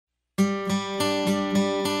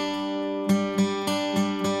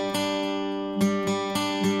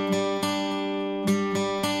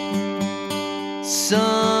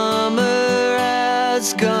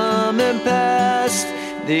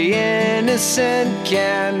The innocent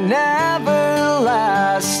can never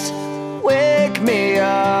last. Wake me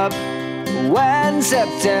up when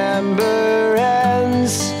September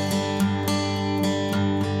ends.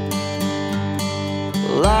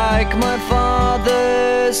 Like my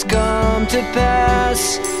father's come to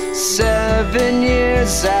pass, 7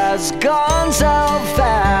 years has gone so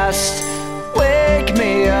fast. Wake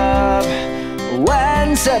me up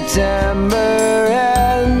when September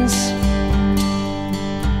ends.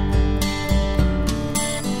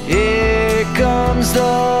 Here comes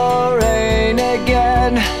the rain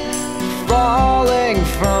again, falling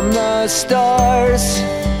from the stars,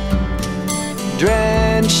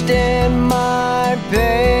 drenched in my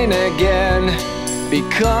pain again,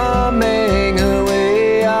 becoming who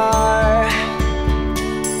we are.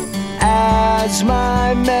 As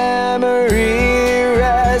my memory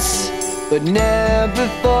rests, but never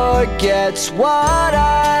forgets what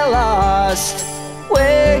I lost.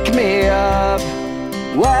 Wake me up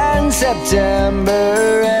when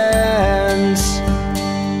September ends.